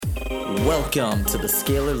Welcome to the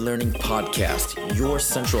Scalar Learning Podcast, your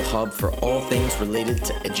central hub for all things related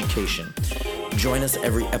to education. Join us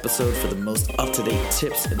every episode for the most up-to-date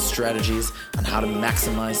tips and strategies on how to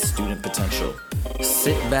maximize student potential.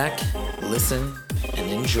 Sit back, listen, and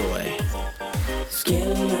enjoy.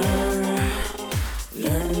 Scalar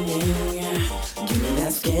learning, give me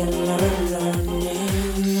that scalar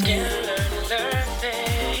learning.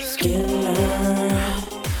 Scalar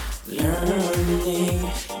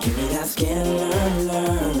learning, give me that scalar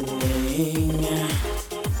learning.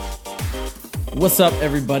 What's up,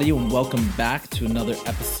 everybody, and welcome back to another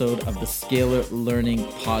episode of the Scalar Learning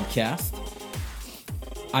Podcast.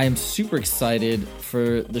 I am super excited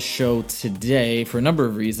for the show today for a number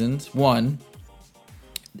of reasons. One,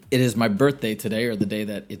 it is my birthday today, or the day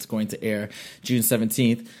that it's going to air, June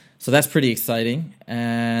 17th. So that's pretty exciting,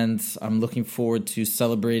 and I'm looking forward to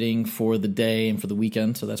celebrating for the day and for the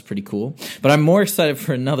weekend, so that's pretty cool. But I'm more excited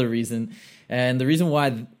for another reason, and the reason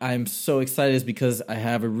why I'm so excited is because I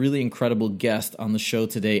have a really incredible guest on the show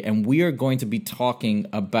today, and we are going to be talking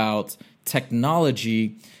about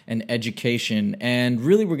technology and education, and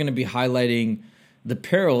really we're going to be highlighting the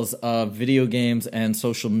perils of video games and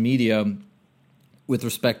social media with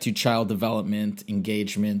respect to child development,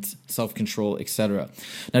 engagement, self-control, etc.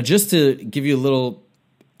 Now, just to give you a little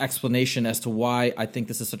explanation as to why I think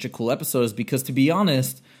this is such a cool episode is because, to be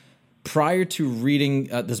honest, prior to reading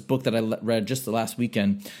this book that I read just the last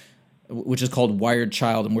weekend, which is called Wired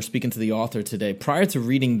Child, and we're speaking to the author today, prior to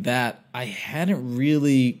reading that, I hadn't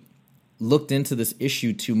really looked into this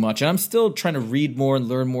issue too much. And I'm still trying to read more and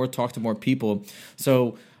learn more, talk to more people.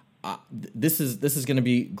 So this is going to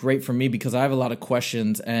be great for me because I have a lot of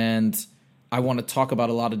questions and I want to talk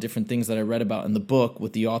about a lot of different things that I read about in the book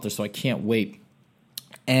with the author, so I can't wait.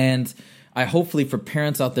 And I hopefully, for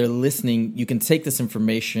parents out there listening, you can take this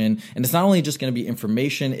information, and it's not only just going to be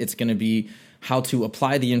information, it's going to be how to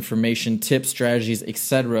apply the information, tips, strategies,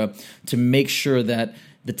 etc., to make sure that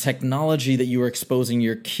the technology that you are exposing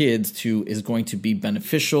your kids to is going to be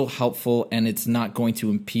beneficial, helpful, and it's not going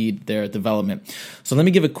to impede their development. So let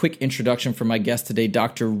me give a quick introduction for my guest today,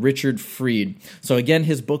 Dr. Richard Freed. So again,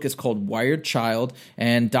 his book is called Wired Child,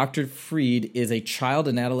 and Dr. Freed is a child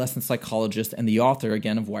and adolescent psychologist and the author,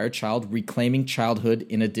 again, of Wired Child, Reclaiming Childhood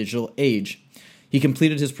in a Digital Age. He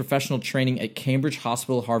completed his professional training at Cambridge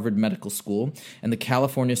Hospital Harvard Medical School and the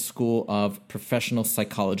California School of Professional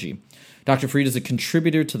Psychology. Dr. Freed is a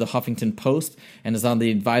contributor to the Huffington Post and is on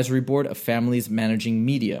the advisory board of Families Managing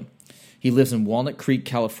Media. He lives in Walnut Creek,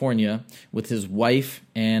 California, with his wife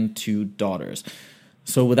and 2 daughters.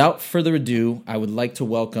 So without further ado, I would like to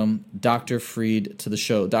welcome Dr. Freed to the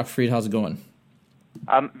show. Dr. Freed, how's it going?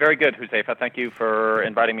 Very good, Huzaifa. Thank you for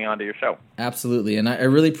inviting me onto your show. Absolutely, and I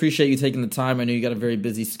really appreciate you taking the time. I know you got a very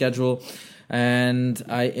busy schedule, and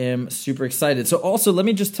I am super excited. So also, let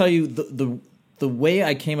me just tell you the way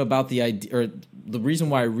I came about the idea, or the reason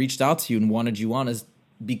why I reached out to you and wanted you on is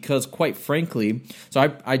because, quite frankly,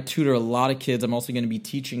 so I tutor a lot of kids. I'm also going to be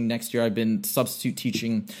teaching next year. I've been substitute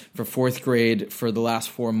teaching for 4th grade for the last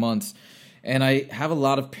 4 months. And I have a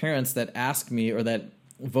lot of parents that ask me or that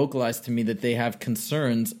vocalize to me that they have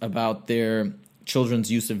concerns about their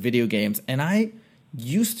children's use of video games. And I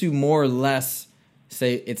used to more or less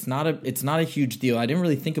say it's not a huge deal. I didn't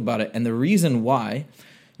really think about it. And the reason why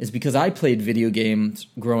is because I played video games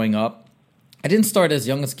growing up. I didn't start as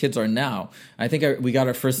young as kids are now. I think we got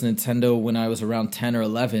our first Nintendo when I was around 10 or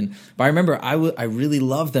 11. But I remember I really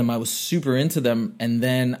loved them. I was super into them. And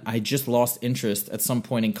then I just lost interest at some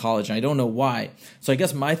point in college. And I don't know why. So I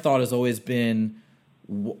guess my thought has always been,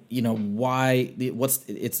 why?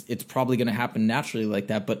 It's probably going to happen naturally like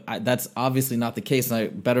that. But that's obviously not the case. And I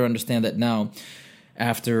better understand that now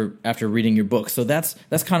after reading your book. So that's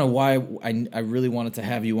kind of why I really wanted to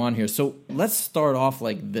have you on here. So let's start off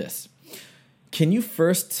like this. Can you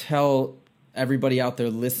first tell everybody out there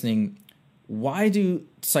listening, why do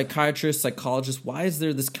psychiatrists, psychologists, why is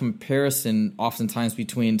there this comparison oftentimes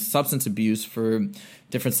between substance abuse for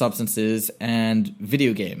different substances and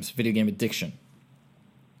video games, video game addiction?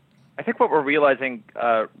 I think what we're realizing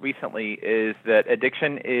recently is that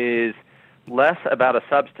addiction is less about a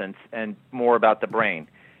substance and more about the brain.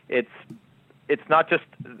 It's not just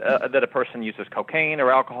that a person uses cocaine or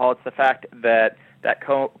alcohol. It's the fact that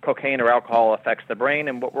cocaine or alcohol affects the brain.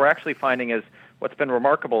 And what we're actually finding is what's been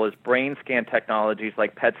remarkable is brain scan technologies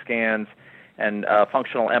like PET scans and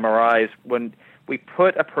functional MRIs. When we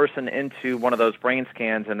put a person into one of those brain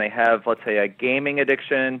scans and they have, let's say, a gaming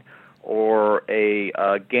addiction or a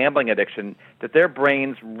gambling addiction, that their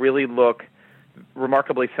brains really look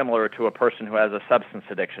remarkably similar to a person who has a substance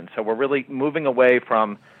addiction. So we're really moving away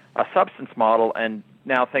from a substance model and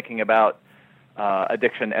now thinking about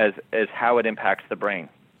addiction as how it impacts the brain.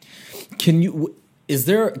 Can you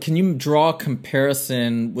draw a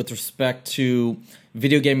comparison with respect to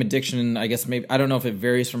video game addiction? I guess maybe, I don't know if it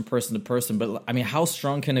varies from person to person, but I mean, how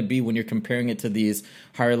strong can it be when you're comparing it to these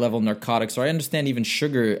higher level narcotics? Or I understand even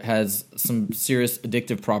sugar has some serious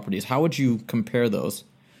addictive properties. How would you compare those?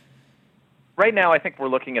 Right now, I think we're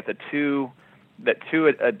looking at the two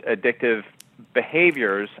addictive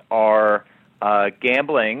behaviors are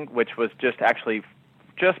gambling, which was just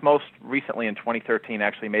most recently in 2013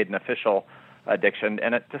 actually made an official addiction,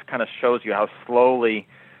 and it just kind of shows you how slowly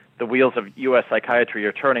the wheels of U.S. psychiatry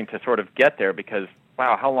are turning to sort of get there, because,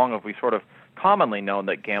 wow, how long have we sort of commonly known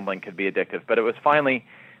that gambling could be addictive? But it was finally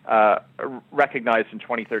recognized in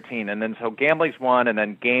 2013, and then so gambling's one, and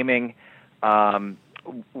then gaming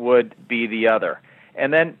would be the other.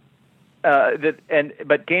 And then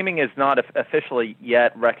but gaming is not officially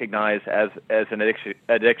yet recognized as an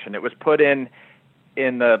addiction. It was put in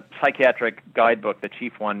the psychiatric guidebook, the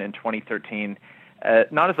chief one in 2013,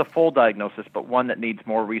 not as a full diagnosis, but one that needs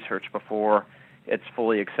more research before it's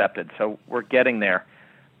fully accepted. So we're getting there.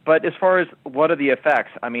 But as far as what are the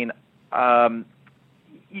effects, I mean,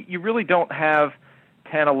 you really don't have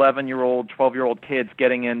 10, 11-year-old, 12-year-old kids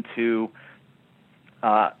getting into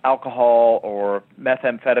alcohol or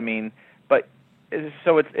methamphetamine, but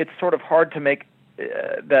so it's sort of hard to make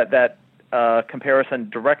that comparison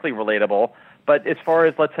directly relatable. But as far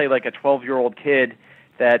as, let's say, like a 12-year-old kid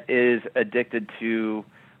that is addicted to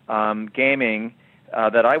gaming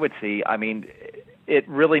that I would see, I mean, it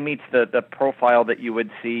really meets the profile that you would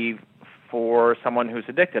see for someone who's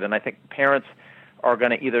addicted. And I think parents are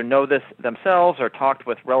going to either know this themselves or talked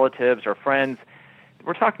with relatives or friends.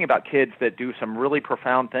 We're talking about kids that do some really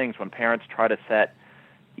profound things when parents try to set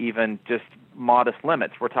even just modest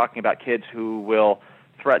limits. We're talking about kids who will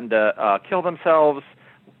threaten to kill themselves,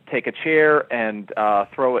 take a chair and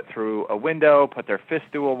throw it through a window, put their fist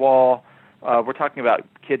through a wall. We're talking about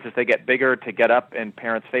kids as they get bigger to get up in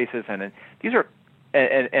parents' faces and these are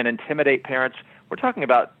and intimidate parents. We're talking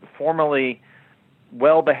about formerly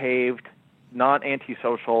well-behaved, not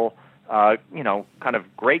antisocial, kind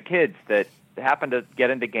of great kids that happen to get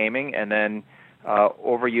into gaming and then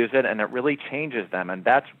overuse it, and it really changes them. And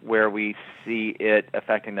that's where we see it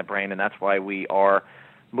affecting the brain, and that's why we are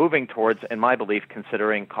moving towards, in my belief,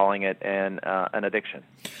 considering calling it an addiction.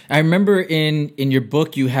 I remember in your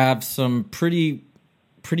book you have some pretty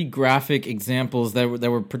graphic examples that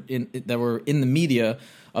were in the media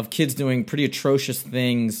of kids doing pretty atrocious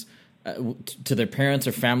things to their parents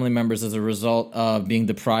or family members as a result of being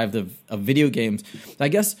deprived of video games. I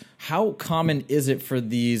guess, how common is it for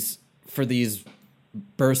these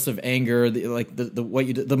bursts of anger,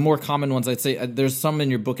 the more common ones? I'd say there's some in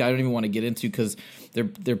your book I don't even want to get into because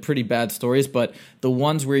they're pretty bad stories, but the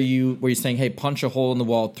ones where you're saying, hey, punch a hole in the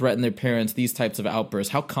wall, threaten their parents, these types of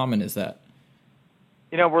outbursts, how common is that?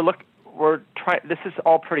 We're trying. This is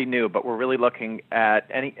all pretty new, but we're really looking at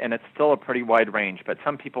and it's still a pretty wide range. But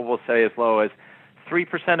some people will say as low as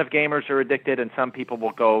 3% of gamers are addicted, and some people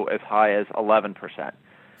will go as high as 11%.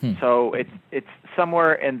 So it's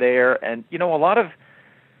somewhere in there, and a lot of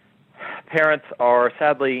parents are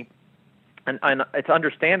sadly, and it's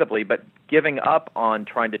understandably, but giving up on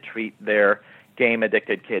trying to treat their game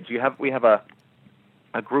addicted kids. We have a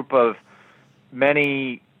group of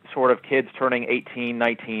many sort of kids turning 18,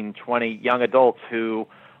 19, 20, young adults who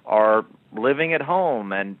are living at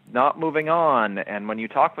home and not moving on. And when you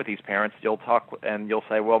talk with these parents, you'll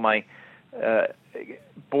say, well, my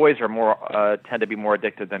boys are tend to be more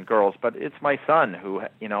addicted than girls, but it's my son who,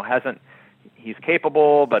 he's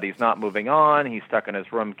capable, but he's not moving on. He's stuck in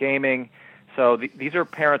his room gaming. So these are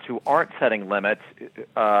parents who aren't setting limits,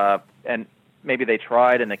 and maybe they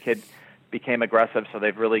tried and the kid became aggressive, so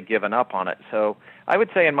they've really given up on it. So I would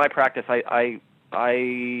say in my practice, it's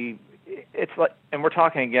like, and we're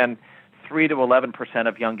talking again, 3 to 11%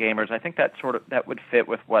 of young gamers. I think that would fit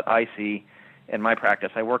with what I see in my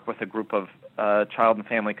practice. I work with a group of child and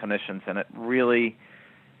family clinicians, and it really,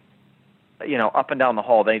 up and down the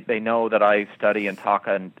hall, they know that I study and talk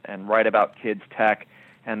and write about kids' tech,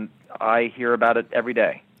 and I hear about it every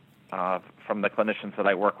day from the clinicians that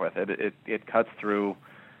I work with. It cuts through.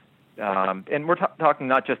 And we're talking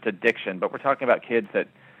not just addiction, but we're talking about kids that,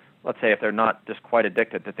 let's say, if they're not just quite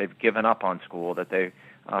addicted, that they've given up on school, that they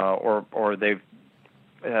or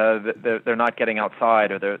they're not getting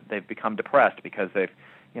outside, or they've become depressed because they've,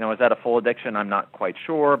 is that a full addiction? I'm not quite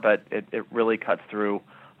sure, but it really cuts through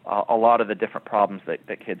a lot of the different problems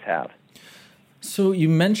that kids have. So you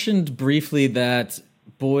mentioned briefly that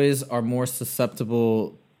boys are more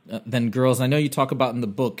susceptible than girls. I know you talk about in the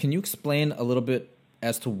book. Can you explain a little bit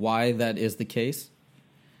as to why that is the case?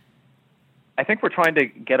 I think we're trying to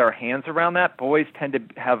get our hands around that. Boys tend to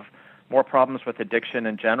have more problems with addiction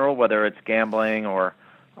in general, whether it's gambling or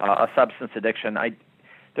a substance addiction.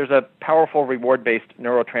 There's a powerful reward-based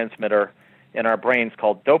neurotransmitter in our brains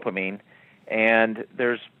called dopamine, and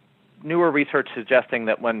there's newer research suggesting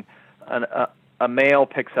that when a male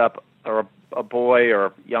picks up, or a boy or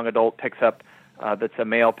a young adult picks up, that's a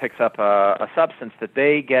male picks up a substance, that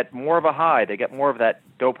they get more of a high, they get more of that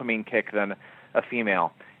dopamine kick than a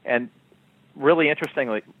female. And really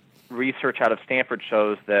interestingly, research out of Stanford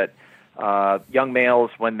shows that young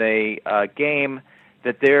males, when they game,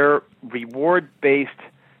 that their reward-based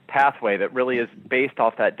pathway that really is based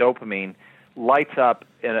off that dopamine lights up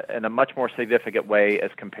in a much more significant way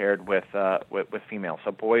as compared with females.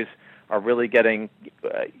 So boys are really getting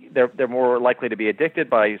they're more likely to be addicted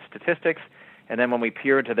by statistics, and then when we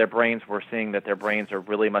peer into their brains, we're seeing that their brains are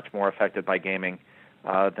really much more affected by gaming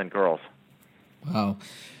than girls. Wow.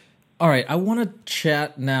 All right, I want to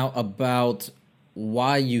chat now about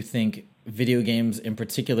why you think video games in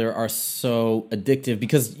particular are so addictive,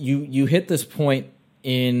 because you hit this point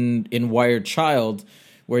in Wired Child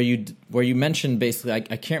where you mentioned basically, I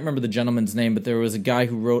can't remember the gentleman's name, but there was a guy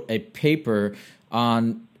who wrote a paper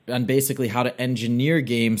on basically how to engineer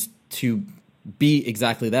games to be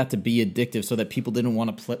exactly that, to be addictive, so that people didn't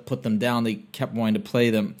want to put them down. They kept wanting to play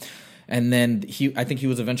them. And then I think he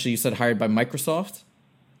was eventually, you said, hired by Microsoft?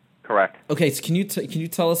 Correct. Okay, so can you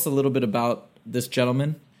tell us a little bit about this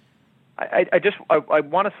gentleman? I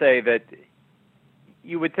want to say that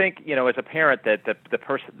you would think, as a parent, that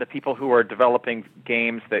the people who are developing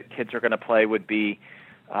games that kids are going to play would be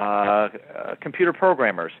computer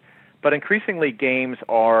programmers. But increasingly, games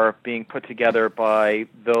are being put together by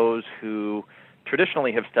those who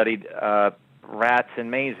traditionally have studied rats in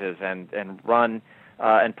mazes and run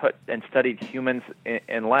and studied humans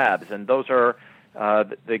in labs. And those are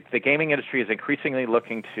the gaming industry is increasingly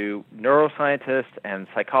looking to neuroscientists and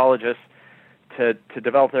psychologists to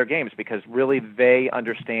develop their games, because really they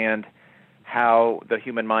understand how the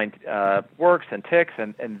human mind works and ticks,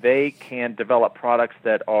 and they can develop products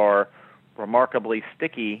that are remarkably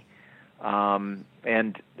sticky and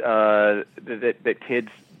that kids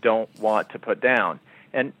don't want to put down.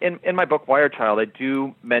 And in my book, Wired Child, I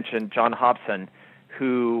do mention John Hobson,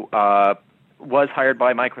 who was hired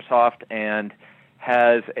by Microsoft and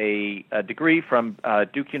has a degree from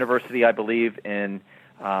Duke University, I believe, in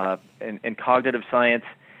cognitive science.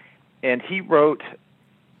 And he wrote,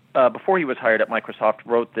 before he was hired at Microsoft,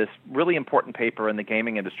 wrote this really important paper in the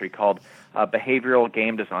gaming industry called Behavioral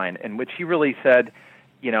Game Design, in which he really said,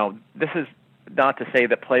 this is not to say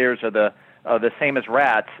that players are the same as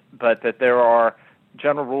rats, but that there are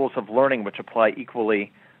general rules of learning which apply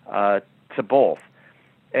equally to both.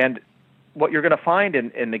 And what you're going to find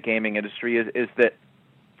in the gaming industry is that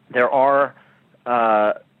there are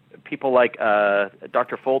people like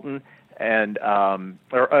Dr. Fulton and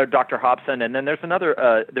or Dr. Hobson, and then there's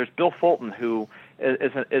another. There's Bill Fulton, who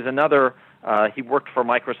is another. He worked for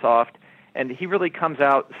Microsoft, and he really comes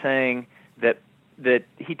out saying that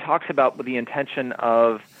he talks about with the intention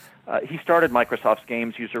of. He started Microsoft's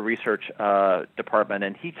Games User Research department,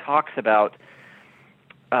 and he talks about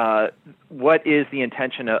what is the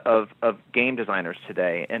intention of game designers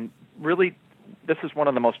today. And really, this is one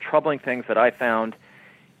of the most troubling things that I found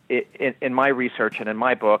in my research and in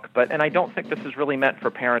my book. And I don't think this is really meant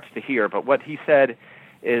for parents to hear, but what he said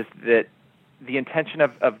is that the intention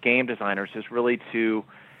of game designers is really to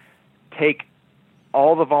take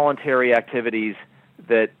all the voluntary activities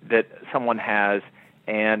that someone has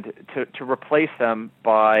and to replace them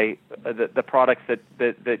by the products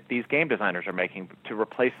that these game designers are making, to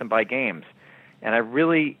replace them by games. And I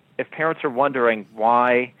really, if parents are wondering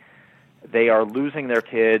why they are losing their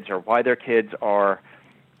kids or why their kids are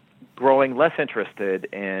growing less interested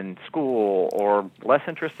in school or less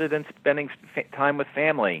interested in spending time with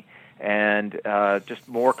family and just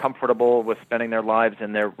more comfortable with spending their lives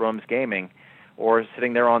in their rooms gaming or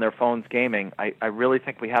sitting there on their phones gaming, I really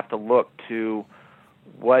think we have to look to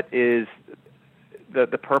what is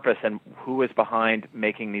the purpose and who is behind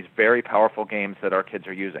making these very powerful games that our kids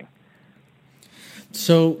are using.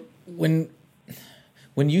 So when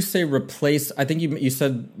you say replace, I think you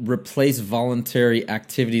said replace voluntary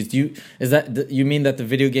activities. You mean that the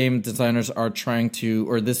video game designers are trying to,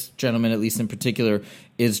 or this gentleman at least in particular,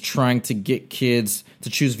 is trying to get kids to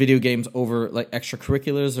choose video games over like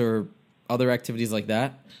extracurriculars or other activities like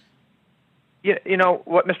that? You know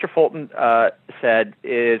what Mr. Fulton said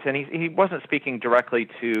is, and he wasn't speaking directly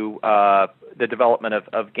to the development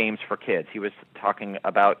of games for kids. He was talking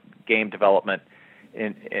about game development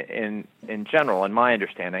in general, in my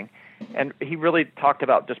understanding, and he really talked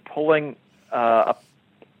about just pulling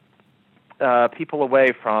people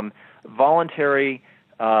away from voluntary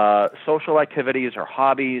social activities or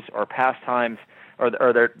hobbies or pastimes or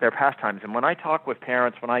their pastimes. And when I talk with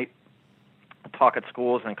parents, when I talk at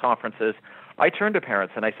schools and conferences, I turn to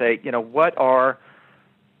parents and I say, what are,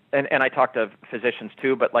 and I talk to physicians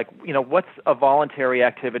too, but what's a voluntary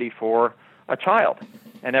activity for a child?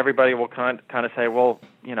 And everybody will kind of say, well,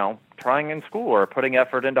 trying in school or putting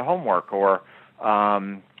effort into homework or,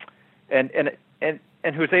 and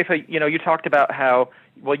Josefa, you talked about how,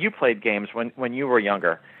 well, you played games when you were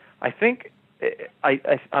younger. I think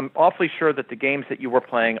I'm awfully sure that the games that you were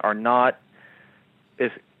playing are not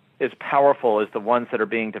as powerful as the ones that are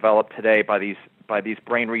being developed today by these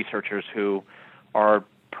brain researchers who are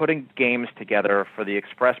putting games together for the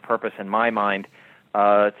express purpose, in my mind,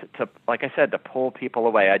 to like I said, to pull people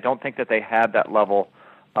away. I don't think that they had that level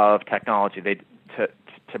of technology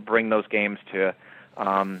to bring those games to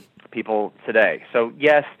people today. So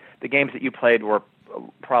yes, the games that you played were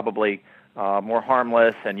probably more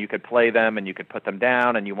harmless, and you could play them and you could put them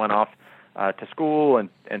down, and you went off to school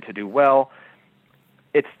and to do well.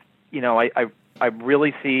 It's I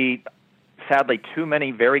really see, sadly, too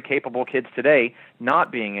many very capable kids today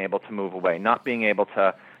not being able to move away, not being able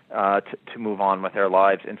to move on with their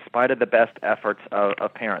lives in spite of the best efforts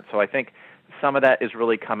of parents. So I think some of that is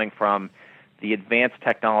really coming from the advanced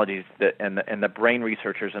technologies and the brain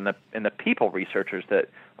researchers and the people researchers that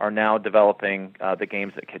are now developing the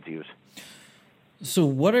games that kids use. So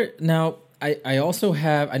what are now? I also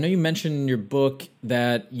have. I know you mentioned in your book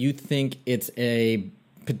that you think it's a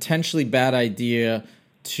potentially bad idea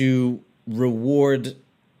to reward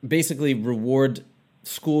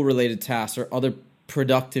school-related tasks or other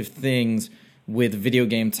productive things with video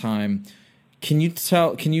game time. Can you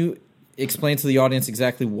explain to the audience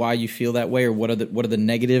exactly why you feel that way, or what are the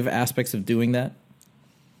negative aspects of doing that?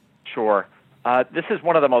 Sure. This is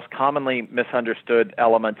one of the most commonly misunderstood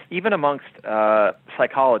elements, even amongst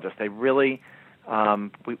psychologists. They really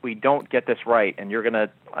we don't get this right, and you're gonna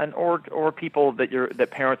or people that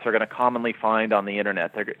parents are gonna commonly find on the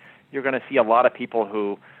internet. You're gonna see a lot of people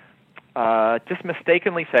who just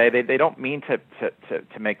mistakenly say they don't mean to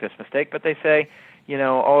make this mistake, but they say,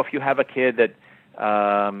 if you have a kid that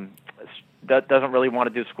doesn't really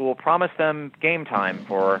want to do school, promise them game time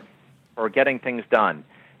for getting things done,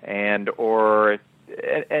 or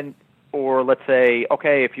let's say,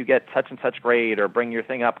 okay, if you get such and such grade or bring your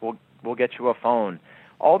thing up, we'll get you a phone.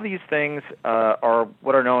 All these things are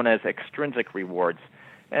what are known as extrinsic rewards,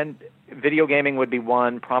 and video gaming would be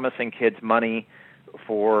one. Promising kids money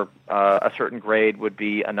for a certain grade would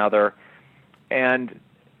be another. And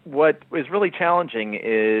what is really challenging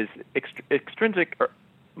is extrinsic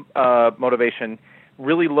motivation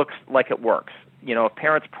really looks like it works. If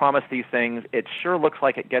parents promise these things, it sure looks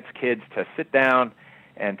like it gets kids to sit down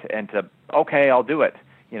and to okay, I'll do it.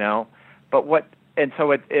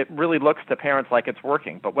 So it really looks to parents like it's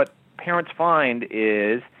working. But what parents find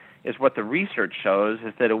is what the research shows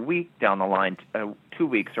is that a week down the line, 2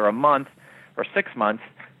 weeks or a month or 6 months,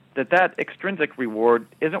 that extrinsic reward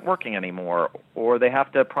isn't working anymore, or they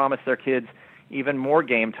have to promise their kids even more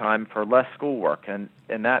game time for less schoolwork, and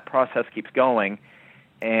that process keeps going.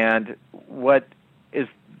 And what is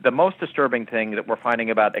the most disturbing thing that we're finding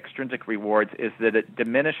about extrinsic rewards is that it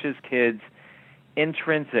diminishes kids'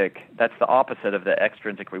 intrinsic, that's the opposite of the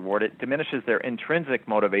extrinsic reward, it diminishes their intrinsic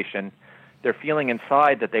motivation, their feeling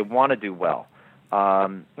inside that they want to do well.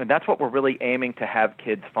 And that's what we're really aiming to have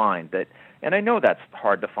kids find. And I know that's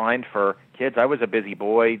hard to find for kids. I was a busy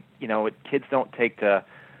boy. Kids don't take to,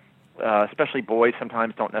 especially boys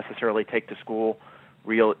sometimes don't necessarily take to school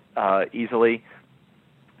real easily.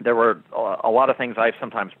 There were a lot of things I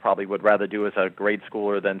sometimes probably would rather do as a grade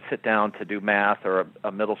schooler than sit down to do math, or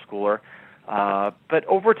a middle schooler. But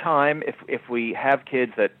over time, if we have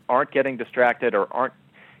kids that aren't getting distracted or aren't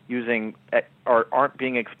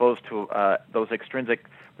being exposed to those extrinsic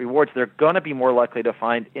rewards, they're going to be more likely to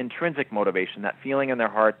find intrinsic motivation, that feeling in their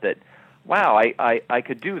heart that, wow, I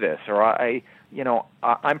could do this, or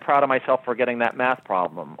I'm proud of myself for getting that math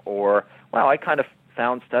problem, or wow, I kind of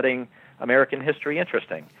found studying American history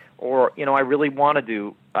interesting, or I really want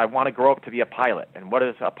to grow up to be a pilot. And what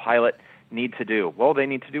does a pilot need to do? Well, they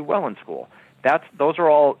need to do well in school. Those are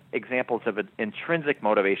all examples of an intrinsic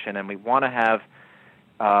motivation, and we want to have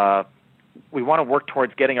we want to work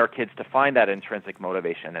towards getting our kids to find that intrinsic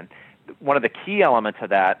motivation. And one of the key elements of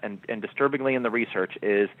that, and disturbingly in the research,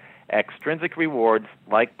 is extrinsic rewards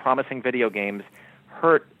like promising video games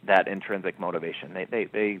hurt that intrinsic motivation.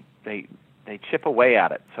 They chip away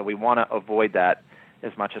at it. So we want to avoid that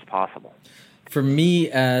as much as possible. For me,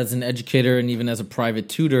 as an educator and even as a private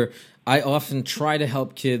tutor, I often try to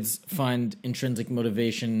help kids find intrinsic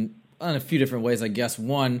motivation in a few different ways, I guess.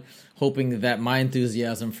 One, hoping that my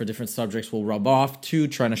enthusiasm for different subjects will rub off. Two,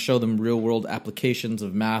 trying to show them real-world applications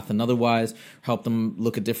of math and otherwise, help them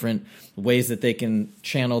look at different ways that they can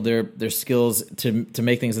channel their skills to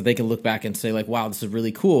make things that they can look back and say, like, wow, this is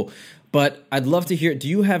really cool. But I'd love to hear, do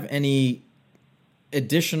you have any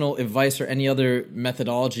additional advice or any other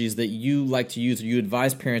methodologies that you like to use or you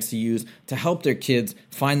advise parents to use to help their kids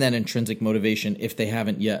find that intrinsic motivation if they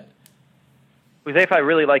haven't yet? Huzaifa, I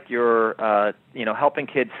really like your, helping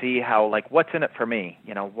kids see how, like, what's in it for me?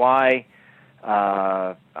 Why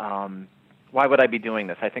would I be doing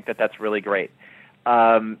this? I think that that's really great.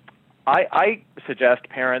 I suggest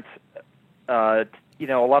parents, a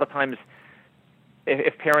lot of times,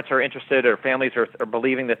 if parents are interested or families are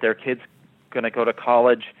believing that their kids going to go to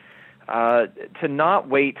college, to not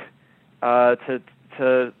wait to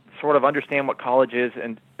sort of understand what college is,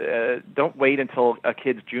 and don't wait until a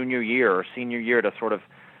kid's junior year or senior year to sort of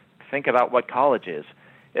think about what college is,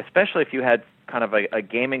 especially if you had kind of a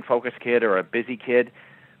gaming-focused kid or a busy kid.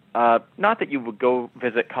 Not that you would go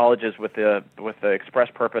visit colleges with the express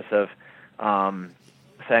purpose of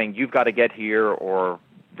saying you've got to get here or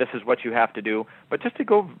this is what you have to do, but just to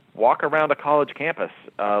go walk around a college campus,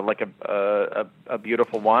 like a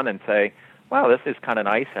beautiful one, and say, wow, this is kind of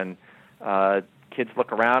nice, and kids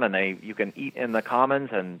look around and you can eat in the commons,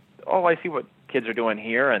 and I see what kids are doing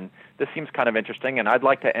here, and this seems kind of interesting, and I'd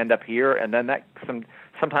like to end up here, and then that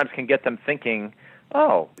sometimes can get them thinking,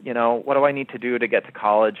 what do I need to do to get to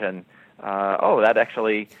college, and that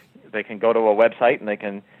actually, they can go to a website and they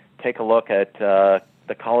can take a look at the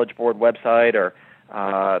College Board website or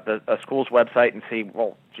a school's website and see,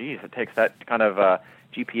 well, geez, it takes that kind of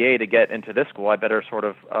GPA to get into this school. I better sort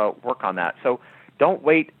of work on that. So don't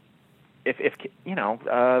wait. If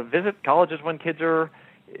visit colleges when kids are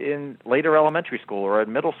in later elementary school or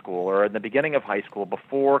in middle school or in the beginning of high school,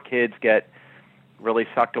 before kids get really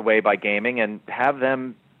sucked away by gaming, and have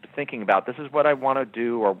them thinking about, this is what I want to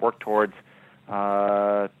do or work towards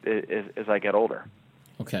as I get older.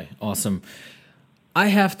 Okay, awesome. I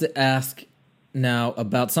have to ask now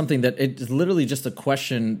about something that it's literally just a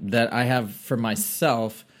question that I have for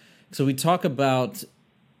myself. So we talk about,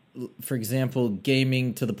 for example,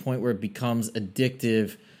 gaming to the point where it becomes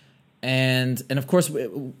addictive. And of course,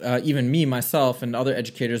 even me, myself, and other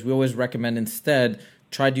educators, we always recommend instead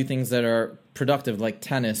try to do things that are productive, like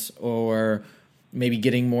tennis, or maybe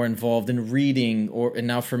getting more involved in reading. And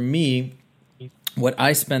now for me, what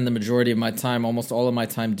I spend the majority of my time, almost all of my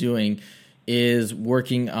time doing, is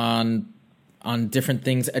working on different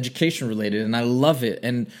things education related, and I love it.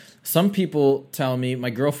 And some people tell me, my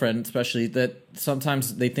girlfriend especially, that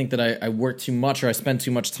sometimes they think that I work too much or I spend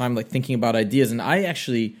too much time like thinking about ideas, and I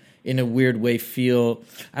actually, in a weird way, feel,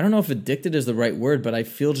 I don't know if addicted is the right word, but I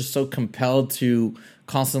feel just so compelled to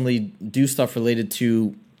constantly do stuff related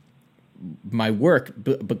to my work,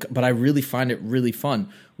 but I really find it really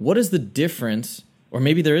fun. What is the difference, or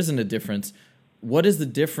maybe there isn't a difference, what is the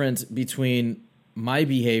difference between my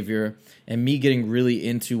behavior and me getting really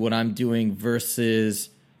into what I'm doing versus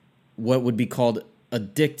what would be called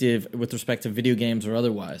addictive with respect to video games or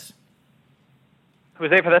otherwise?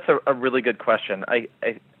 Huzaifa, that's a really good question. I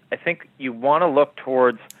think you want to look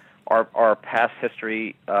towards our past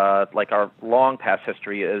history, like our long past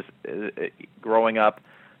history is growing up,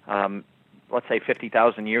 let's say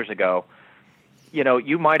 50,000 years ago.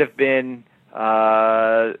 You might have been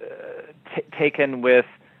taken with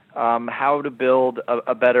how to build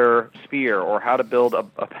a better spear or how to build a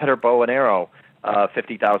better bow and arrow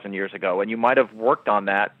 50,000 years ago. And you might have worked on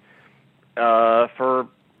that for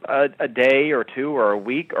a day or two or a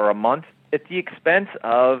week or a month at the expense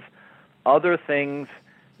of other things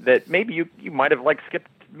that maybe you might have skipped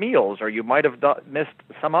meals or you might have missed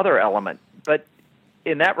some other element. But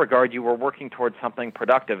in that regard, you were working towards something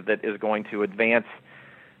productive that is going to advance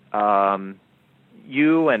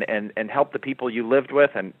you and help the people you lived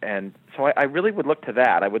with, and so I really would look to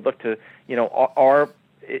that. I would look to are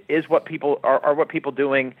what people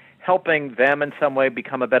doing helping them in some way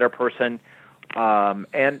become a better person,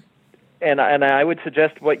 and I would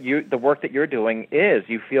suggest the work that you're doing is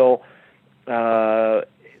you feel that's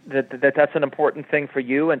an important thing for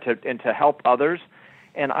you and to help others,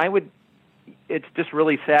 and it's just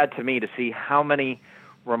really sad to me to see how many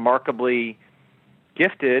remarkably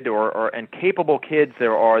gifted or and capable kids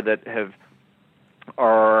there are that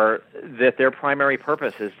their primary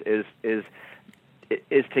purpose is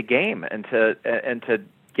to game and to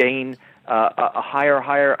gain a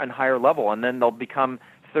higher level, and then they'll become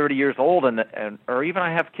 30 years old or even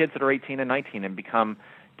I have kids that are 18 and 19 and become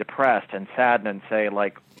depressed and saddened and say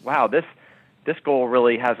like, wow, this goal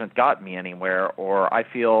really hasn't got me anywhere, or I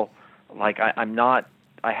feel like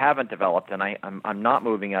I haven't developed and I'm not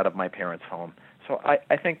moving out of my parents' home. So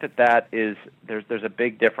I think that is there's a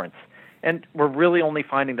big difference, and we're really only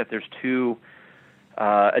finding that there's two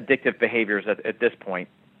addictive behaviors at this point.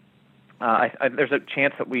 There's a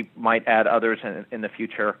chance that we might add others in the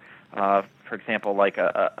future, for example, like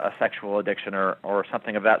a sexual addiction or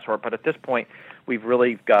something of that sort. But at this point, we've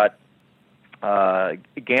really got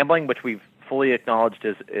gambling, which we've fully acknowledged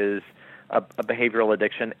is a behavioral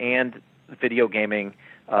addiction, and video gaming /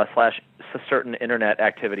 certain internet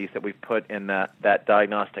activities that we've put in that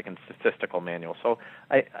diagnostic and statistical manual. So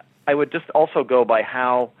I would just also go by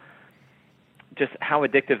how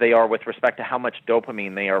addictive they are with respect to how much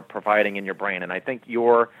dopamine they are providing in your brain. And I think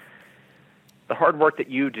the hard work that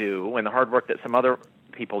you do and the hard work that some other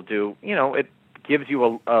people do, it gives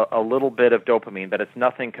you a little bit of dopamine, but it's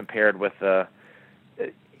nothing compared with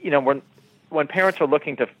when parents are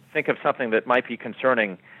looking to think of something that might be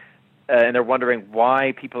concerning, and they're wondering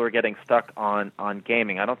why people are getting stuck on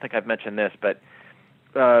gaming. I don't think I've mentioned this, but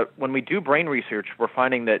when we do brain research, we're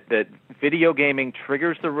finding that video gaming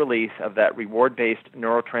triggers the release of that reward-based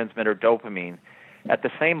neurotransmitter dopamine at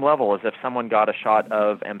the same level as if someone got a shot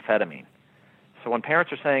of amphetamine. So when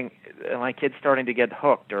parents are saying, my kid's starting to get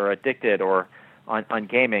hooked or addicted or on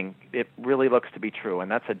gaming, it really looks to be true,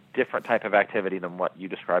 and that's a different type of activity than what you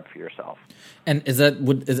described for yourself. And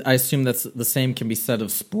I assume that's the same can be said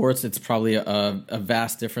of sports. It's probably a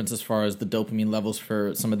vast difference as far as the dopamine levels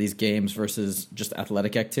for some of these games versus just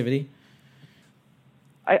athletic activity.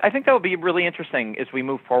 I think that would be really interesting as we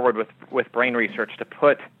move forward with brain research to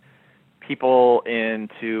put people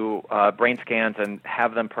into brain scans and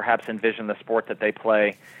have them perhaps envision the sport that they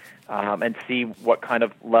play. And see what kind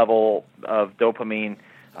of level of dopamine,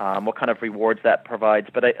 what kind of rewards that provides.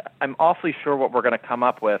 But I'm awfully sure what we're going to come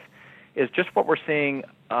up with is just what we're seeing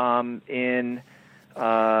in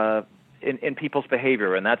people's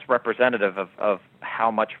behavior, and that's representative of how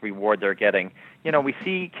much reward they're getting. We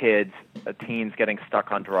see kids, teens, getting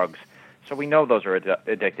stuck on drugs, so we know those are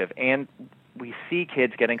addictive, and we see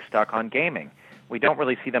kids getting stuck on gaming. We don't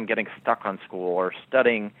really see them getting stuck on school or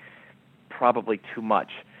studying probably too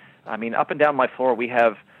much. I mean, up and down my floor, we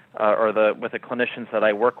have, with the clinicians that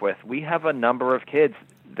I work with, we have a number of kids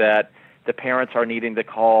that the parents are needing to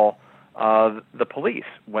call the police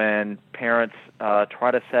when parents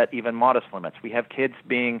try to set even modest limits. We have kids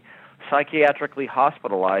being psychiatrically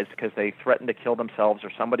hospitalized because they threaten to kill themselves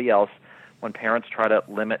or somebody else when parents try to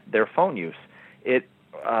limit their phone use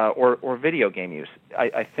or video game use.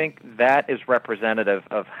 I think that is representative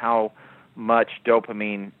of how much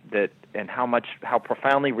dopamine and how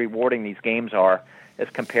profoundly rewarding these games are as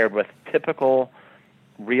compared with typical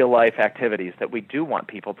real life activities that we do want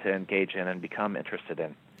people to engage in and become interested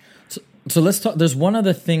in. So let's talk. There's one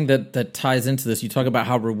other thing that ties into this. You talk about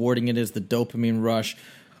how rewarding it is, the dopamine rush.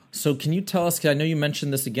 So can you tell us, 'cause I know you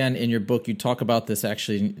mentioned this again in your book, you talk about this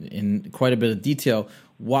actually in quite a bit of detail.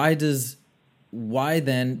 Why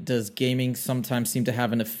then does gaming sometimes seem to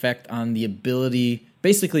have an effect on the ability,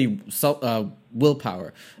 basically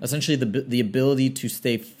willpower, essentially the ability to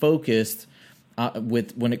stay focused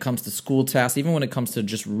when it comes to school tasks, even when it comes to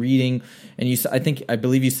just reading? And I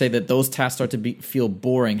believe you say that those tasks start to feel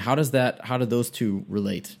boring. How do those two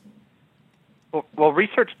relate? Well,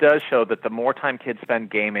 research does show that the more time kids spend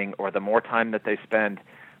gaming, or the more time that they spend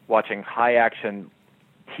watching high action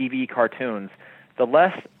TV cartoons, the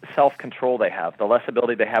less self-control they have, the less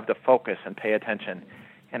ability they have to focus and pay attention.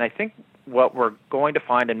 And I think what we're going to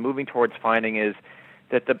find and moving towards finding is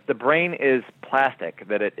that the brain is plastic,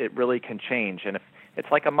 that it really can change. And if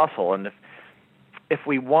it's like a muscle, and if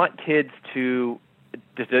we want kids to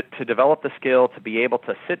develop the skill to be able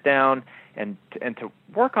to sit down and to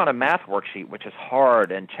work on a math worksheet, which is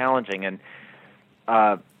hard and challenging, and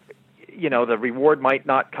the reward might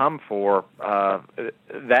not come for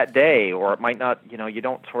that day, or it might not, you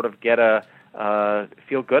don't sort of get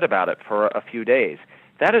feel good about it for a few days.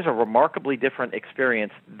 That is a remarkably different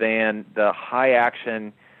experience than the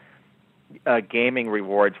high-action gaming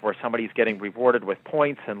rewards where somebody's getting rewarded with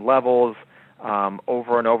points and levels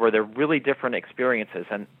over and over. They're really different experiences.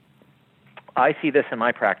 And I see this in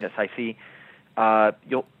my practice. I see,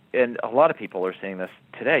 and a lot of people are seeing this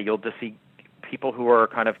today, you'll just see people who are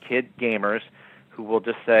kind of kid gamers who will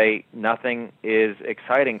just say, nothing is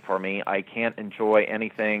exciting for me. I can't enjoy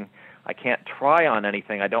anything. I can't try on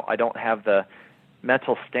anything. I don't have the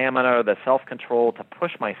mental stamina or the self-control to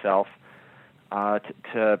push myself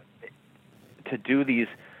to do these,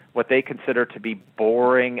 what they consider to be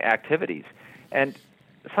boring activities. And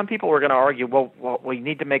some people are going to argue, well, we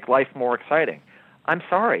need to make life more exciting. I'm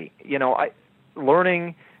sorry.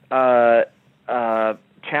 Learning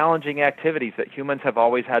challenging activities that humans have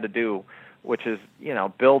always had to do, which is,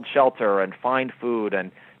 build shelter and find food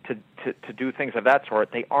and to do things of that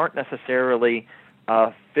sort, they aren't necessarily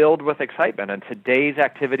filled with excitement. And today's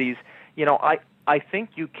activities, I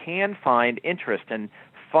think you can find interest and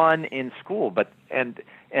fun in school, but and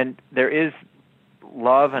there is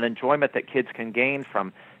love and enjoyment that kids can gain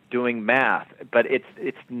from doing math, but it's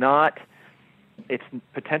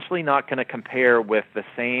potentially not going to compare with the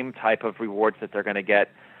same type of rewards that they're going to get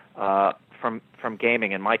from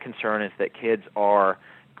gaming. And my concern is that kids are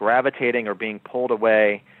gravitating or being pulled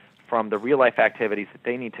away from the real life activities that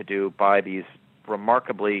they need to do by these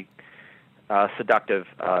remarkably seductive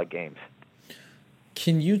games.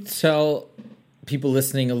 Can you tell people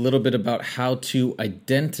listening a little bit about how to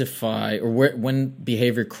identify or when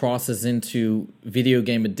behavior crosses into video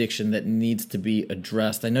game addiction that needs to be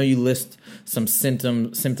addressed? I know you list some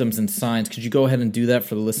symptoms and signs. Could you go ahead and do that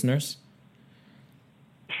for the listeners?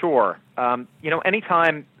 Sure.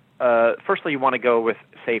 Anytime, firstly, you want to go with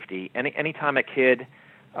safety. Anytime a kid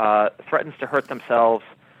threatens to hurt themselves,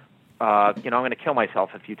 I'm going to kill myself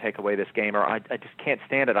if you take away this game, or I just can't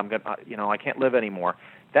stand it. I can't live anymore.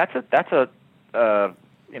 That's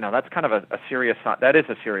kind of a serious sign. That is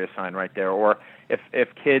a serious sign right there. Or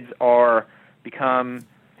if kids become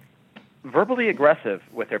verbally aggressive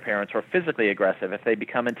with their parents or physically aggressive, if they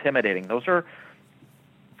become intimidating, those are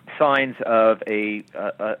signs of a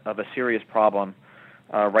serious problem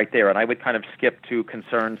right there. And I would kind of skip to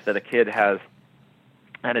concerns that a kid has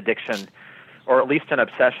an addiction or at least an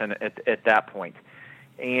obsession at that point.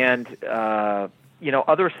 And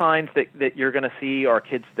other signs that you're going to see are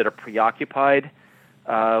kids that are preoccupied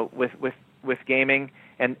with gaming.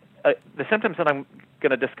 And the symptoms that I'm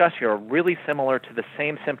going to discuss here are really similar to the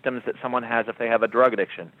same symptoms that someone has if they have a drug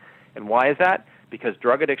addiction. And why is that? Because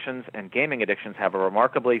drug addictions and gaming addictions have a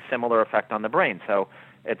remarkably similar effect on the brain. So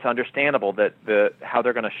it's understandable that how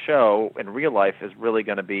they're going to show in real life is really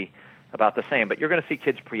going to be about the same. But you're going to see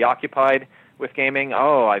kids preoccupied with gaming.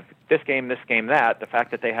 This game, that. The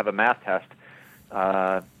fact that they have a math test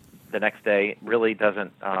the next day really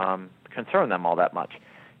doesn't concern them all that much.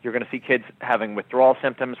 You're going to see kids having withdrawal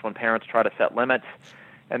symptoms when parents try to set limits.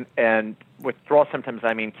 And withdrawal symptoms,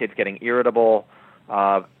 I mean kids getting irritable,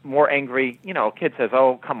 more angry. A kid says,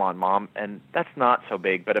 "Oh, come on, Mom," and that's not so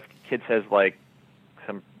big. But if a kid says like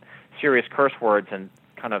some serious curse words and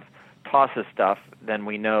kind of tosses stuff, then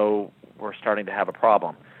we know we're starting to have a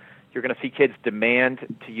problem. You're going to see kids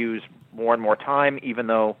demand to use more and more time, even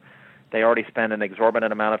though they already spend an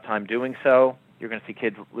exorbitant amount of time doing so. You're going to see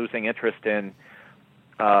kids losing interest in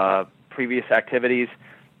previous activities.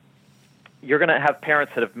 You're going to have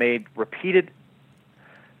parents that have made repeated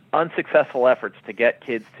unsuccessful efforts to get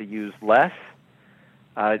kids to use less.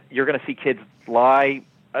 You're going to see kids lie.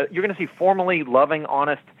 You're going to see formerly loving,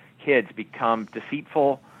 honest kids become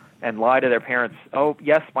deceitful and lie to their parents. "Oh,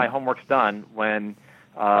 yes, my homework's done," when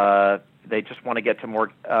they just want to get to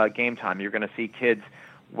more game time. You're going to see kids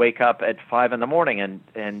wake up at 5 a.m.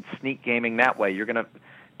 and sneak gaming that way.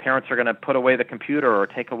 Parents are going to put away the computer or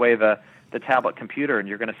take away the tablet computer, and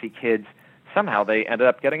you're going to see kids, somehow they ended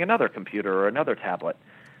up getting another computer or another tablet.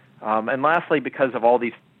 And lastly, because of all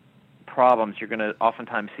these problems, you're going to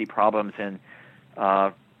oftentimes see problems in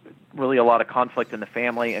really a lot of conflict in the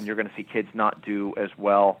family, and you're going to see kids not do as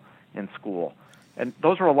well in school. And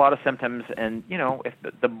those are a lot of symptoms, and if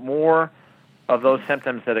the more of those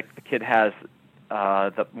symptoms that a kid has,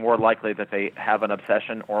 the more likely that they have an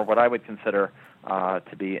obsession or what I would consider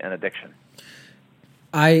to be an addiction.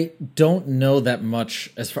 I don't know that much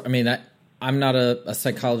I'm not a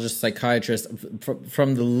psychologist, psychiatrist.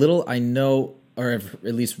 From the little I know, or have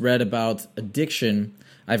at least read about addiction,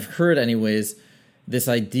 I've heard anyways, this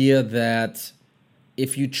idea that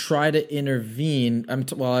if you try to intervene, I'm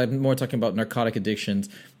more talking about narcotic addictions,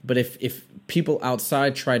 but if people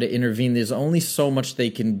outside try to intervene, there's only so much they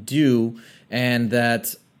can do, and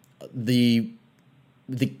that the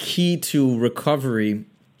key to recovery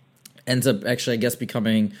ends up actually, I guess,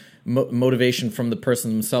 becoming motivation from the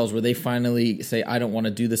person themselves, where they finally say, "I don't want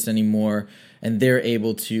to do this anymore," and they're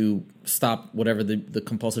able to stop whatever the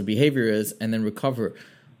compulsive behavior is and then recover.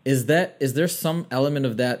 Is there some element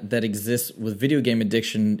of that exists with video game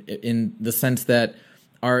addiction, in the sense that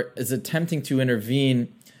is attempting to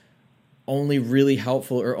intervene only really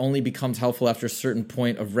helpful or only becomes helpful after a certain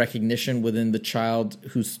point of recognition within the child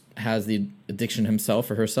who has the addiction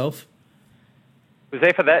himself or herself?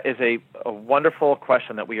 Huzaifa, that is a wonderful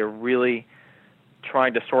question that we are really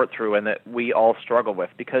trying to sort through and that we all struggle with.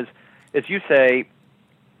 Because, as you say,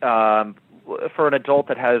 for an adult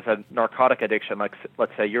that has a narcotic addiction, like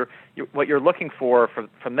let's say, what you're looking for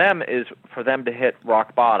from them is for them to hit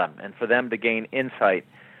rock bottom and for them to gain insight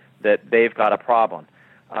that they've got a problem.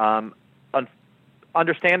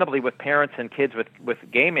 Understandably, with parents and kids with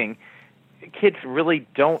gaming, kids really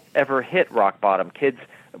don't ever hit rock bottom. Kids,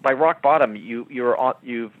 by rock bottom,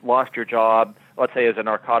 you've lost your job. Let's say as a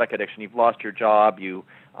narcotic addiction, you've lost your job. You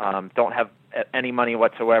don't have any money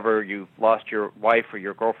whatsoever. You've lost your wife or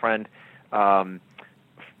your girlfriend. For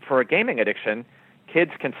a gaming addiction,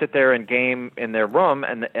 kids can sit there and game in their room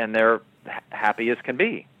and they're happy as can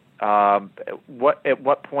be. At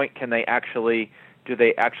what point do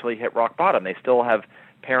they actually hit rock bottom? They still have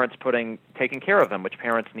parents taking care of them, which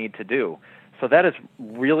parents need to do. So that is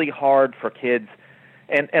really hard for kids.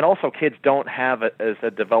 And also kids don't have as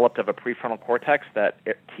developed of a prefrontal cortex, that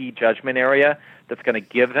key judgment area that's going to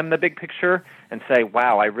give them the big picture and say,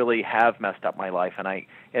 wow, I really have messed up my life and I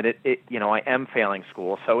am failing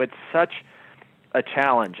school. So it's such a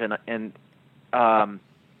challenge. And a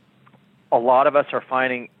lot of us are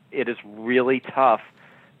finding it is really tough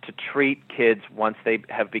to treat kids once they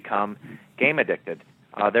have become game addicted.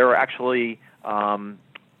 There are actually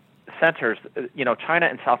centers, China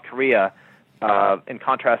and South Korea, in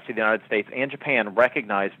contrast to the United States and Japan,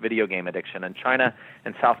 recognize video game addiction. And China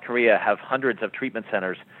and South Korea have hundreds of treatment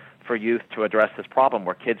centers for youth to address this problem,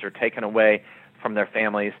 where kids are taken away from their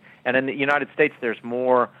families. And in the United States, there's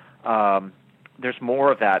more of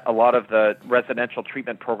that. A lot of the residential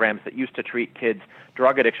treatment programs that used to treat kids'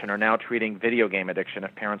 drug addiction are now treating video game addiction,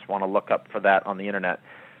 if parents want to look up for that on the internet.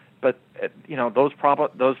 But those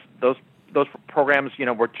programs,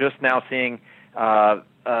 we're just now seeing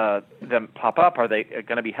them pop up. Are they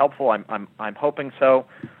going to be helpful? I'm hoping so.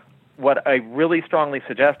 What I really strongly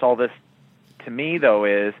suggest, all this to me though,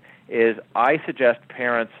 is I suggest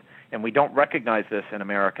parents, and we don't recognize this in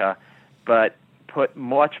America, but put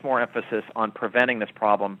much more emphasis on preventing this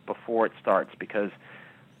problem before it starts. Because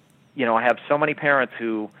I have so many parents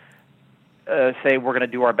who say we're going to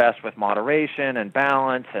do our best with moderation and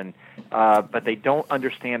balance, but they don't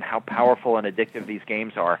understand how powerful and addictive these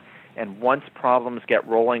games are. And once problems get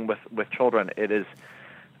rolling with children, it is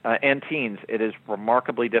and teens, it is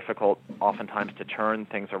remarkably difficult oftentimes to turn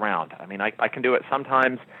things around. I mean, I can do it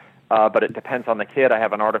sometimes, but it depends on the kid. I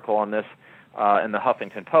have an article on this in the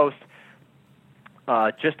Huffington Post,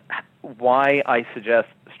 just why I suggest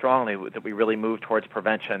strongly that we really move towards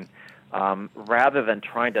prevention rather than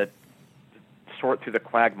trying to sort through the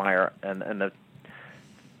quagmire and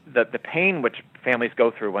the pain which families go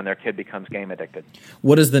through when their kid becomes game addicted.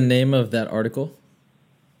 What is the name of that article?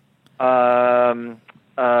 Oh,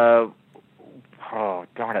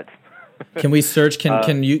 darn it. Can we search?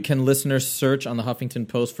 Can listeners search on the Huffington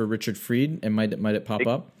Post for Richard Fried, and might it pop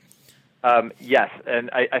up? Yes, and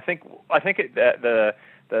I think the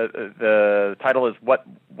title is what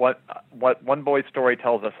one boy's story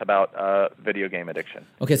tells us about video game addiction.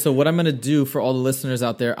 Okay, so what I'm going to do for all the listeners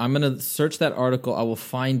out there, I'm going to search that article, I will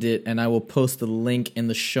find it, and I will post the link in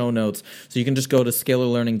the show notes. So you can just go to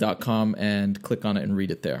scalarlearning.com and click on it and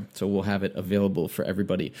read it there. So we'll have it available for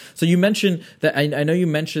everybody. So you mentioned that, I know you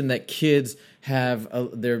mentioned that kids have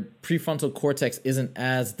their prefrontal cortex isn't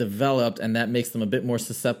as developed, and that makes them a bit more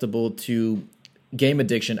susceptible to game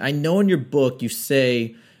addiction. I know in your book you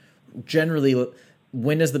say generally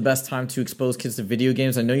when is the best time to expose kids to video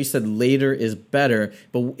games. I know you said later is better,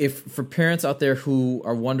 but if for parents out there who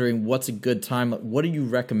are wondering what's a good time, what do you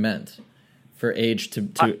recommend for age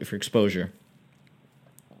for exposure?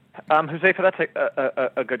 Huzaifa, that's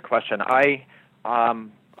a good question. I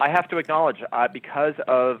have to acknowledge because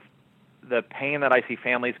of the pain that I see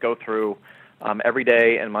families go through every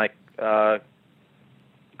day in my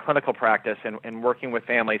clinical practice and working with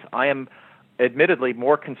families, I am admittedly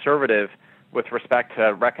more conservative with respect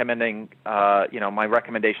to recommending, my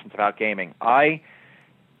recommendations about gaming. I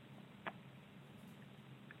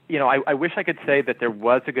wish I could say that there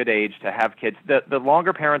was a good age to have kids. The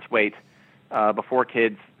longer parents wait before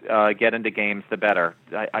kids get into games, the better.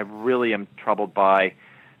 I really am troubled by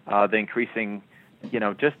the increasing,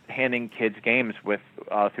 just handing kids games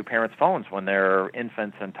through parents' phones when they're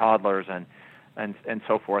infants and toddlers and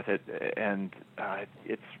so forth. It's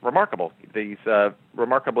remarkable. These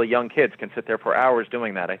remarkably young kids can sit there for hours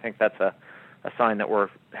doing that. I think that's a sign that we're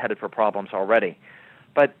headed for problems already.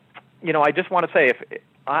 But, I just want to say, if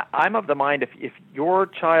I'm of the mind if your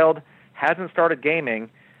child hasn't started gaming,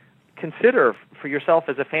 consider for yourself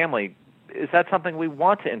as a family, is that something we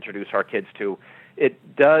want to introduce our kids to?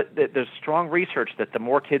 There's strong research that the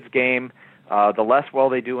more kids game, the less well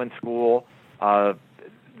they do in school.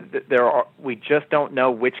 We just don't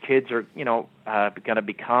know which kids are going to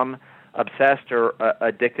become obsessed or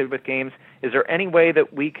addicted with games. Is there any way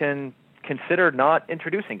that we can consider not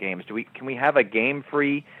introducing games? Can we have a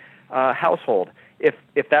game-free household?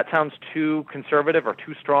 If that sounds too conservative or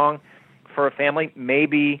too strong for a family,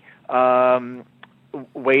 maybe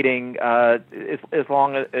waiting as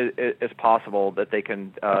long as possible that they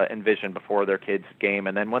can envision before their kids game,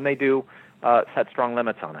 and then when they do, set strong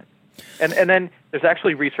limits on it. And then there's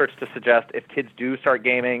actually research to suggest if kids do start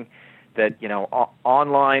gaming, that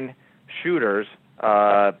online shooters,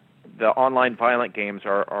 the online violent games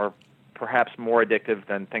are perhaps more addictive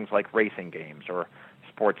than things like racing games or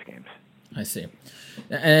sports games. I see.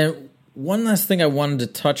 And one last thing I wanted to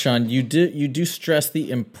touch on, you do stress the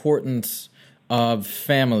importance of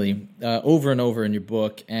family over and over in your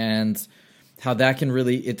book, and how that can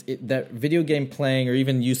really that video game playing or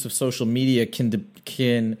even use of social media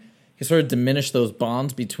can sort of diminish those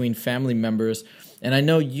bonds between family members. And I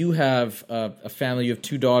know you have a family, you have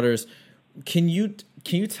 2 daughters. Can you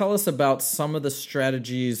tell us about some of the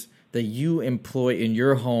strategies that you employ in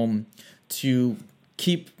your home to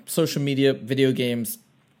keep social media, video games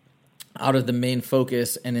out of the main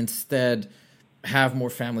focus, and instead have more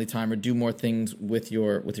family time or do more things with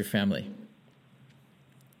your family?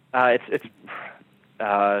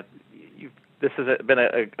 This has been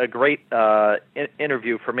a great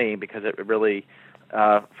interview for me, because it really,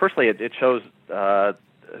 firstly, it shows,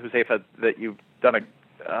 Huzaifa, that you've done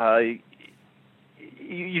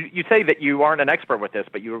you say that you aren't an expert with this,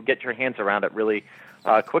 but you get your hands around it really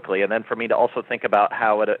quickly. And then for me to also think about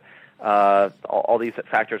how all these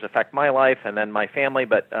factors affect my life and then my family.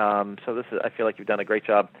 But so I feel like you've done a great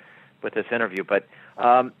job with this interview. But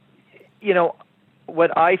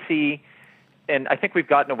what I see, and I think we've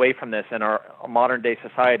gotten away from this in our modern day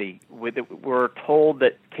society. We're told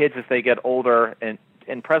that kids, as they get older, and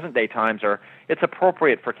in present day times, it's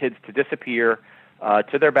appropriate for kids to disappear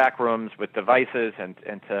to their back rooms with devices and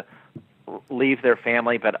to leave their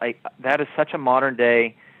family. But that is such a modern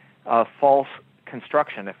day false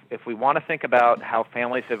construction. If we want to think about how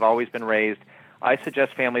families have always been raised, I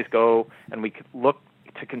suggest families go and we could look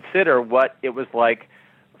to consider what it was like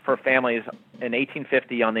for families in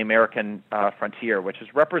 1850 on the American frontier, which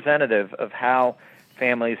is representative of how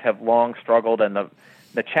families have long struggled and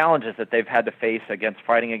the challenges that they've had to face against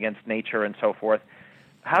fighting against nature and so forth.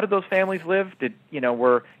 How did those families live?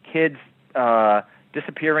 Were kids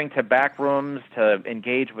disappearing to back rooms to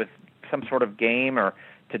engage with some sort of game, or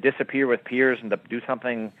to disappear with peers and to do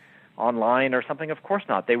something online or something? Of course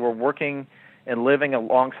not. They were working and living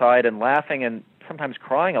alongside and laughing and sometimes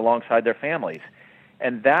crying alongside their families.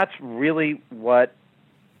 And that's really what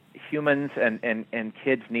humans and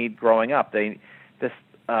kids need growing up. This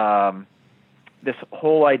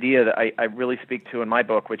whole idea that I really speak to in my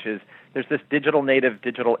book, which is there's this digital native,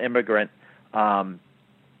 digital immigrant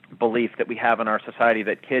belief that we have in our society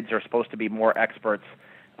that kids are supposed to be more experts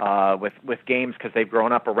with games because they've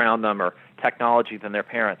grown up around them, or technology, than their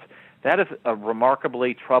parents. That is a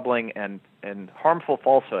remarkably troubling and harmful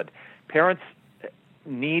falsehood. Parents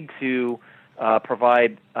need to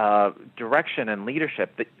provide direction and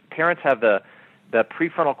leadership. The parents have the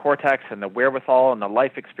prefrontal cortex and the wherewithal and the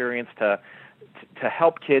life experience to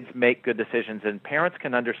help kids make good decisions. And parents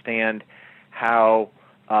can understand how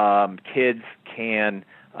kids can.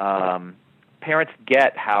 Parents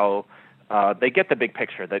get how they get the big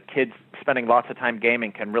picture, that kids spending lots of time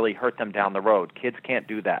gaming can really hurt them down the road. Kids can't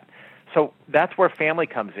do that. So that's where family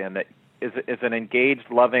comes in. That is an engaged,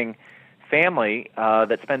 loving family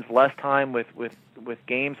that spends less time with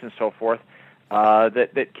games and so forth.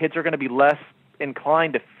 That kids are going to be less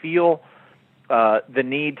inclined to feel the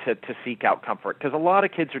need to seek out comfort, because a lot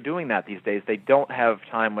of kids are doing that these days. They don't have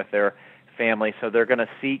time with their family, so they're going to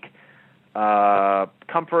seek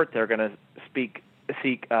comfort. They're going to seek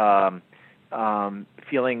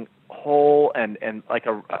feeling whole and like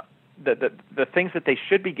the things that they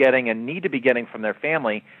should be getting and need to be getting from their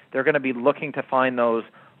family. They're going to be looking to find those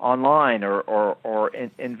online or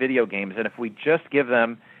in video games. And if we just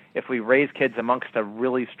if we raise kids amongst a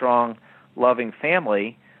really strong, loving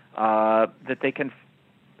family, that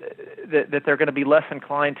they're going to be less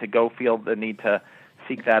inclined to go feel the need to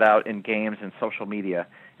seek that out in games and social media.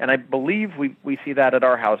 And I believe we see that at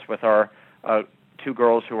our house with our 2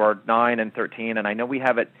 girls who are 9 and 13, and I know we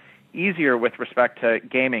have it easier with respect to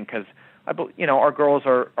gaming because our girls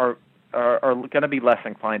are are going to be less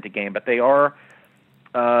inclined to game, but they are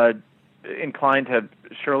inclined to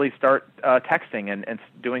surely start texting and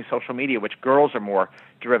doing social media, which girls are more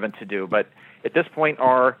driven to do. But at this point,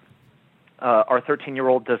 our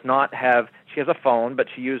 13-year-old does not have. She has a phone, but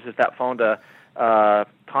she uses that phone to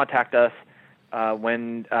contact us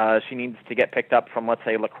when she needs to get picked up from, let's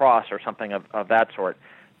say, lacrosse or something of that sort.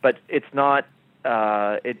 But it's not.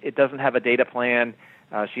 It doesn't have a data plan.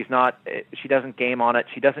 She doesn't game on it.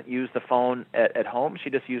 She doesn't use the phone at home. She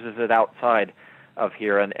just uses it outside of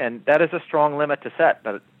here, and that is a strong limit to set.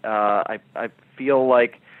 But I feel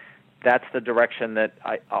like that's the direction that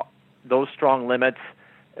those strong limits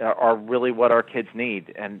are really what our kids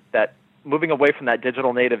need, and that moving away from that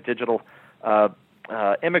digital native, digital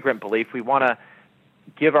immigrant belief, we want to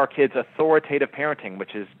give our kids authoritative parenting,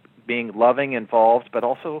 which is being loving, involved, but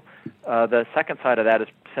also the second side of that is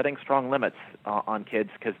setting strong limits on kids,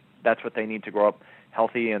 because that's what they need to grow up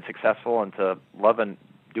healthy and successful and to love and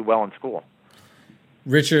do well in school.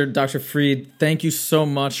 Richard, Dr. Freed, thank you so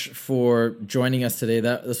much for joining us today.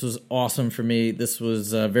 This was awesome for me. This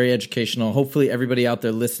was very educational. Hopefully everybody out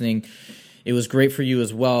there listening, it was great for you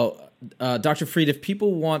as well. Dr. Freed, if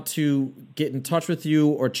people want to get in touch with you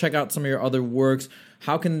or check out some of your other works,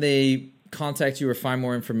 how can they contact you or find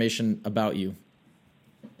more information about you?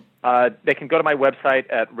 They can go to my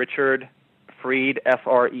website at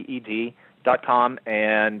richardfreed.com,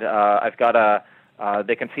 and I've got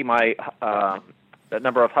they can see my a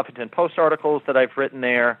number of Huffington Post articles that I've written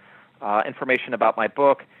there, information about my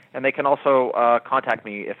book, and they can also contact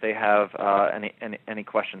me if they have any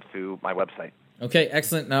questions through my website. Okay,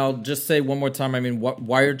 excellent. Now, I'll just say one more time,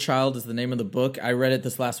 Wired Child is the name of the book. I read it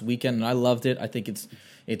this last weekend, and I loved it. I think it's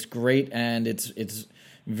great, and it's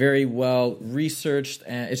very well researched,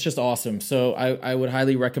 and it's just awesome. So I would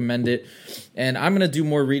highly recommend it. And I'm going to do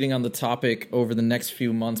more reading on the topic over the next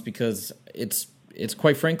few months, because it's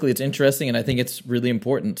quite frankly, it's interesting, and I think it's really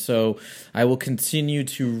important. So I will continue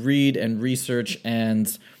to read and research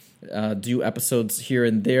and do episodes here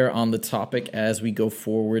and there on the topic as we go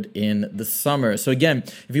forward in the summer. So again,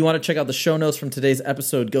 if you want to check out the show notes from today's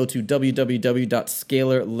episode, go to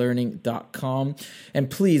www.scalarlearning.com.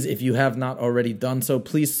 And please, if you have not already done so,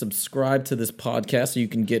 please subscribe to this podcast so you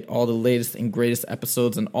can get all the latest and greatest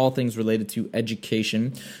episodes and all things related to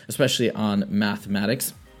education, especially on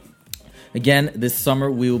mathematics. Again, this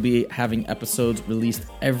summer we will be having episodes released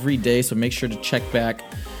every day, so make sure to check back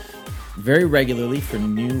very regularly for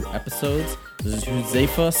new episodes. This is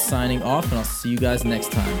Huzefa signing off, and I'll see you guys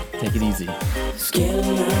next time. Take it easy. Scalar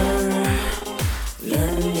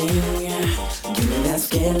learning, give me that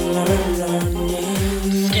scalar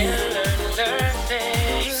learning.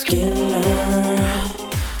 Scalar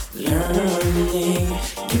learning,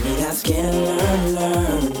 give me that scalar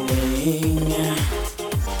learning.